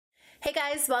Hey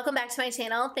guys, welcome back to my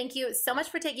channel. Thank you so much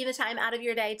for taking the time out of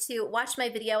your day to watch my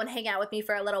video and hang out with me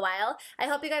for a little while. I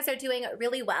hope you guys are doing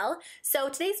really well. So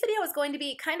today's video is going to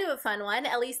be kind of a fun one,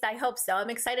 at least I hope so. I'm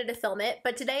excited to film it,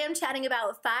 but today I'm chatting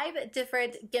about 5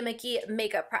 different gimmicky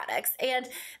makeup products. And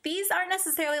these aren't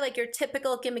necessarily like your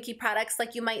typical gimmicky products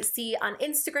like you might see on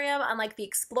Instagram, on like the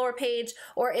Explore page,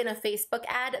 or in a Facebook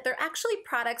ad. They're actually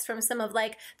products from some of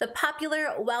like the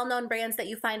popular, well-known brands that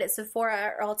you find at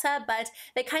Sephora or Ulta, but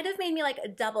they kind of made me like a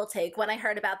double take when I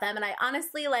heard about them, and I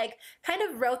honestly like kind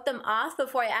of wrote them off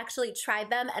before I actually tried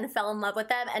them and fell in love with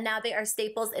them, and now they are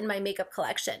staples in my makeup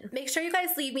collection. Make sure you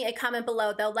guys leave me a comment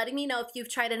below though, letting me know if you've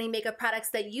tried any makeup products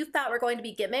that you thought were going to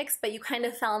be gimmicks but you kind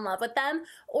of fell in love with them,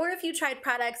 or if you tried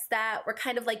products that were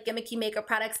kind of like gimmicky makeup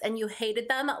products and you hated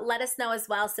them. Let us know as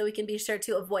well so we can be sure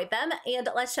to avoid them, and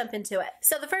let's jump into it.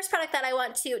 So the first product that I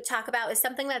want to talk about is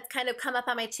something that's kind of come up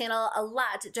on my channel a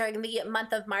lot during the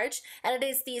month of March, and it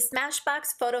is the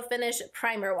Smashbox Photo Finish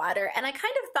Primer Water. And I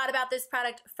kind of thought about this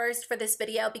product first for this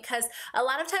video because a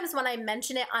lot of times when I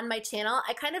mention it on my channel,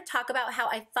 I kind of talk about how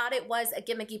I thought it was a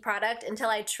gimmicky product until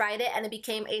I tried it and it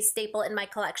became a staple in my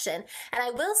collection. And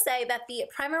I will say that the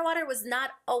primer water was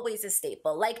not always a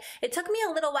staple. Like, it took me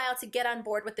a little while to get on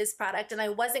board with this product, and I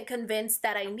wasn't convinced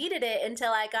that I needed it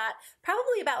until I got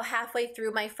probably about halfway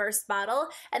through my first bottle,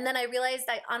 and then I realized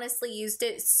I honestly used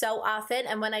it so often,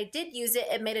 and when I did use it,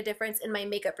 it made a difference in my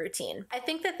makeup routine. I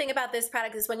think the thing about this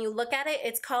product is when you look at it,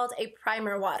 it's called a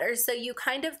primer water, so you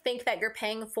kind of think that you're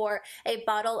paying for a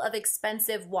bottle of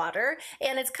expensive water,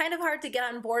 and it's kind of hard to get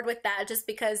on board with that just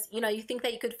because, you know, you think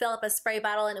that you could fill up a spray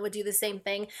bottle and it would do the same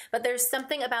thing, but there's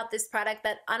something about this product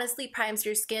that honestly primes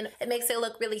your skin. It makes it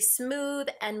look really smooth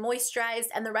and moisturized,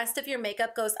 and the rest of your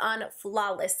makeup goes on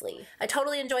flawlessly. I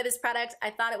totally enjoy this product. I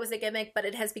thought it was a gimmick, but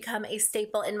it has become a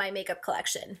staple in my makeup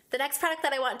collection. The next product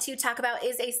that I want to talk about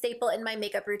is a staple in my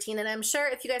makeup routine, and I'm sure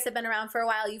if you guys have been around for a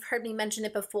while, you've heard me mention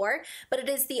it before, but it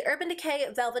is the Urban Decay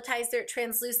Velvetizer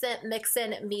Translucent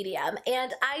Mix-In Medium,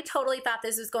 and I totally thought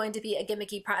this was going to be a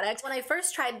gimmicky product. When I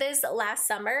first tried this last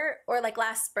summer, or like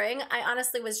last spring, I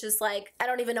honestly was just like, I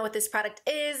don't even know what this product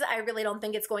is. I really don't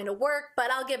think it's going to work,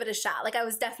 but I'll give it a shot. Like, I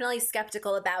was definitely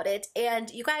skeptical about it, and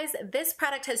you guys, this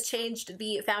product has changed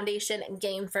the foundation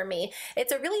game for me.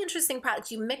 It's a really interesting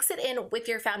product. You mix it in with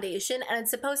your foundation, and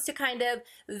it's supposed to kind of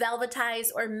velvetize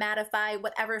or mattify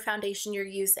whatever foundation you're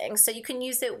using. So you can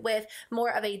use it with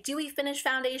more of a dewy finish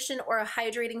foundation or a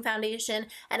hydrating foundation,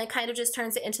 and it kind of just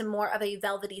turns it into more of a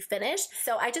velvety finish.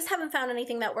 So I just haven't found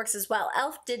anything that works as well.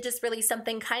 e.l.f. did just release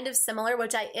something kind of similar,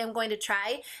 which I am going to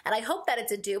try, and I hope that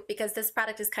it's a dupe because this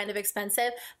product is kind of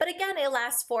expensive, but again, it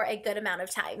lasts for a good amount of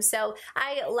time. So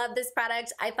I love this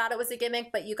product. I thought it was a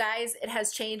gimmick, but you guys, it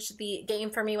has changed the game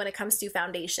for me when it comes to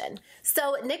foundation.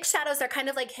 So NYX shadows are kind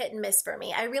of like hit and miss for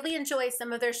me. I really enjoy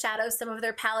some of their shadows. Some of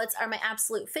their palettes are my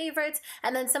absolute favorites,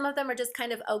 and then some of them are just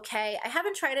kind of okay. I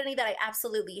haven't tried any that I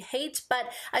absolutely hate,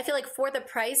 but I feel like for the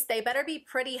price, they better be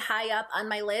pretty high up on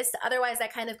my list. Otherwise, I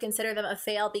kind of consider them a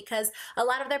fail because a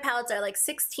lot of their palettes are like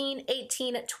 $16,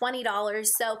 $18, $20,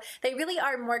 so they really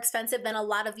are more expensive than a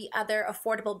lot of the other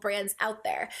affordable brands out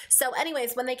there. So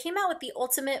anyways, when they came out with the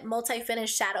Ultimate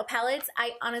Multi-Finish Shadow Palettes,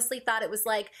 I honestly thought it was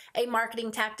like a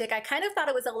marketing tactic. I kind of thought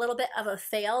it was a little bit of a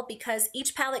fail because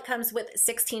each palette comes with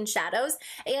 16 shadows,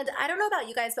 and I don't know about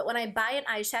you guys, but when I buy an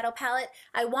eyeshadow palette,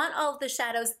 I want all of the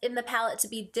shadows in the palette to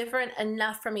be different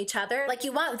enough from each other. Like,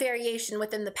 you want variation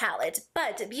within the palette,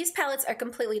 but these palettes are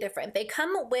completely different. They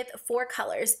come with 4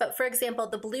 colors, but for example,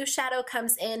 the blue shadow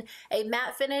comes in a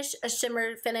matte finish, a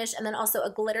shimmer finish, and then also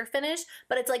a glitter finish,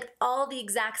 but it's like all the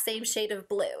exact same shade of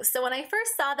blue. So when I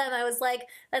first saw them, I was like,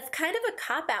 that's kind of a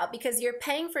cop-out because you're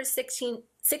paying for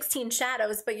 16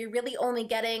 shadows, but you're really only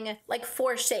getting like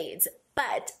 4 shades.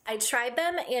 But I tried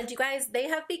them, and you guys, they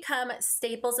have become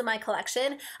staples in my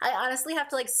collection. I honestly have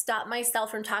to like stop myself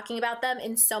from talking about them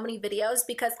in so many videos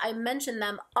because I mention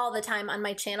them all the time on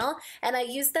my channel, and I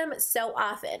use them so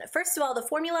often. First of all, the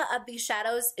formula of these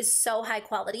shadows is so high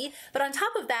quality, but on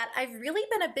top of that, I've really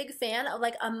been a big fan of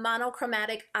like a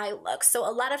monochromatic eye look. So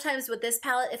a lot of times with this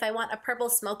palette, if I want a purple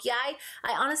smoky eye,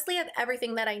 I honestly have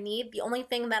everything that I need. The only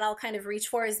thing that I'll kind of reach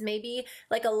for is maybe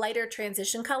like a lighter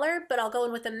transition color, but I'll go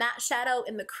in with a matte shadow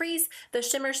in the crease, the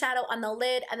shimmer shadow on the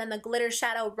lid, and then the glitter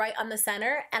shadow right on the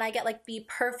center, and I get like the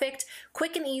perfect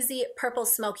quick and easy purple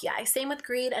smoky eye. Same with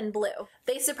green and blue.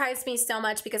 They surprised me so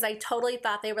much because I totally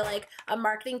thought they were like a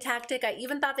marketing tactic. I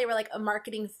even thought they were like a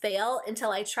marketing fail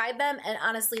until I tried them, and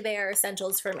honestly, they are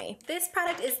essentials for me. This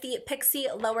product is the Pixi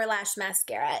Lower Lash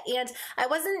Mascara, and I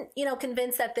wasn't, you know,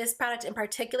 convinced that this product in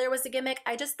particular was a gimmick.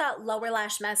 I just thought lower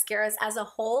lash mascaras as a a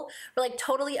whole were like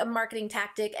totally a marketing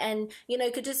tactic, and you know,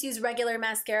 you could just use regular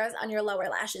mascaras on your lower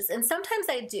lashes. And sometimes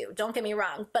I do, don't get me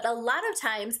wrong, but a lot of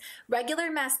times regular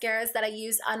mascaras that I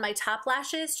use on my top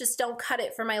lashes just don't cut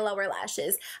it for my lower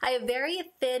lashes. I have very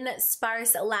thin,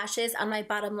 sparse lashes on my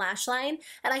bottom lash line,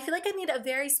 and I feel like I need a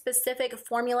very specific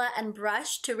formula and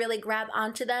brush to really grab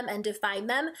onto them and define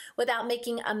them without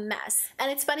making a mess.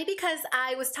 And it's funny because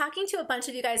I was talking to a bunch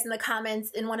of you guys in the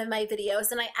comments in one of my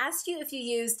videos, and I asked you if you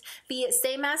used the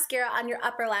same mascara on your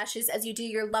upper lashes as you do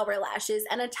your lower lashes,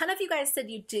 and a ton of you guys said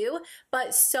you do,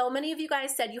 but so many of you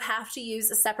guys said you have to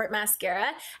use a separate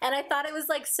mascara, and I thought it was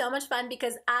like so much fun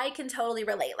because I can totally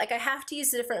relate. Like, I have to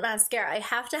use a different mascara. I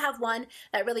have to have one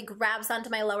that really grabs onto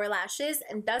my lower lashes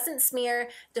and doesn't smear,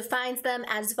 defines them,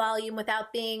 adds volume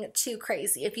without being too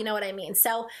crazy, if you know what I mean.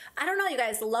 So I don't know, you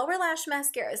guys, lower lash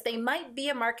mascaras, they might be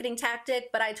a marketing tactic,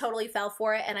 but I totally fell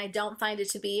for it, and I don't find it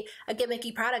to be a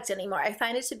gimmicky product anymore. I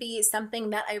find it to be something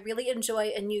that I really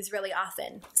enjoy and use really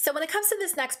often. So when it comes to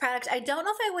this next product, I don't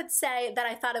know if I would say that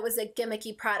I thought it was a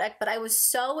gimmicky product, but I was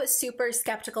so super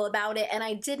skeptical about it, and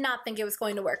I did not think it was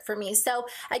going to work for me. So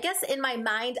I guess in my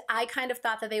mind, I kind of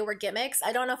thought that they were gimmicks.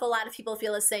 I don't know if a lot of people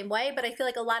feel the same way, but I feel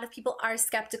like a lot of people are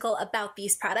skeptical about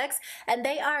these products, and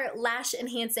they are lash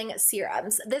enhancing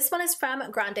serums. This one is from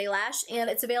GrandeLASH, and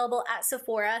it's available at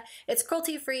Sephora. It's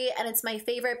cruelty free, and it's my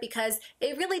favorite because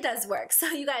it really does work. So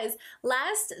you guys,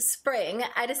 last spring,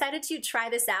 I decided to try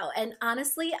this out, and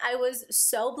honestly, I was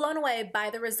so blown away by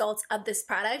the results of this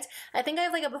product. I think I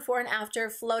have like a before and after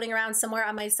floating around somewhere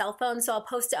on my cell phone, so I'll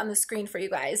post it on the screen for you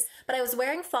guys. But I was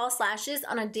wearing false lashes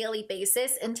on a daily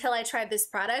basis until I tried this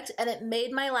product, and it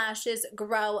made my lashes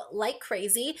grow like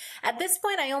crazy. At this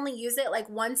point, I only use it like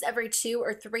once every 2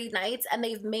 or 3 nights, and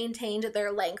they've maintained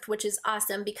their length, which is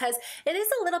awesome because it is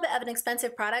a little bit of an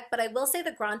expensive product, but I will say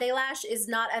the GrandeLASH is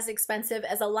not as expensive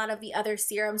as a lot of the other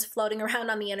serums floating around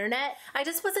on the internet. I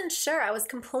just wasn't sure. I was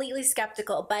completely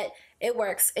skeptical, but it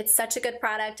works. It's such a good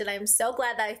product, and I'm so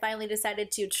glad that I finally decided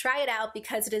to try it out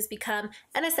because it has become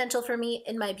an essential for me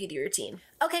in my beauty routine.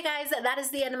 Okay guys, that is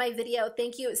the end of my video.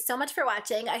 Thank you so much for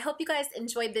watching. I hope you guys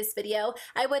enjoyed this video.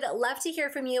 I would love to hear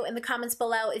from you in the comments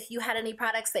below if you had any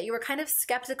products that you were kind of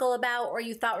skeptical about or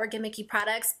you thought were gimmicky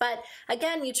products, but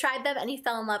again, you tried them and you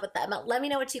fell in love with them. Let me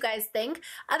know what you guys think.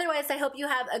 Otherwise, I hope you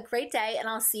have a great day, and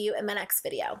I'll see you in my next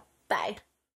video. Bye.